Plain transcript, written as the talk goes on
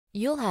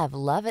You'll have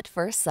love at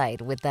first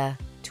sight with the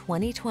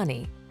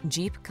 2020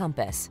 Jeep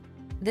Compass.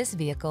 This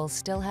vehicle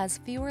still has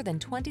fewer than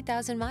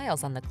 20,000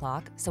 miles on the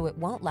clock, so it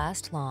won't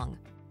last long.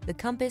 The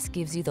Compass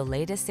gives you the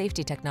latest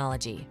safety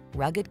technology,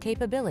 rugged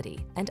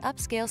capability, and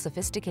upscale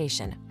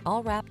sophistication,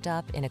 all wrapped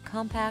up in a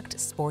compact,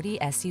 sporty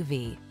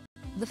SUV.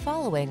 The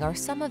following are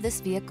some of this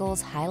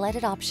vehicle's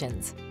highlighted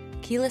options: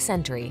 keyless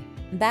entry,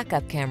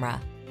 backup camera,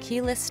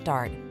 keyless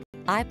start,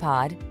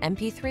 iPod,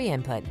 MP3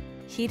 input,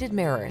 heated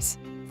mirrors,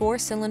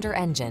 4-cylinder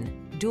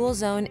engine, dual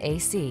zone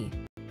AC,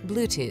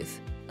 Bluetooth,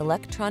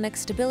 electronic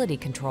stability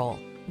control,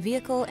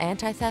 vehicle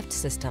anti-theft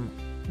system.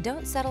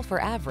 Don't settle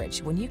for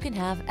average when you can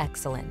have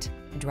excellent.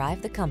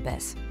 Drive the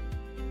Compass.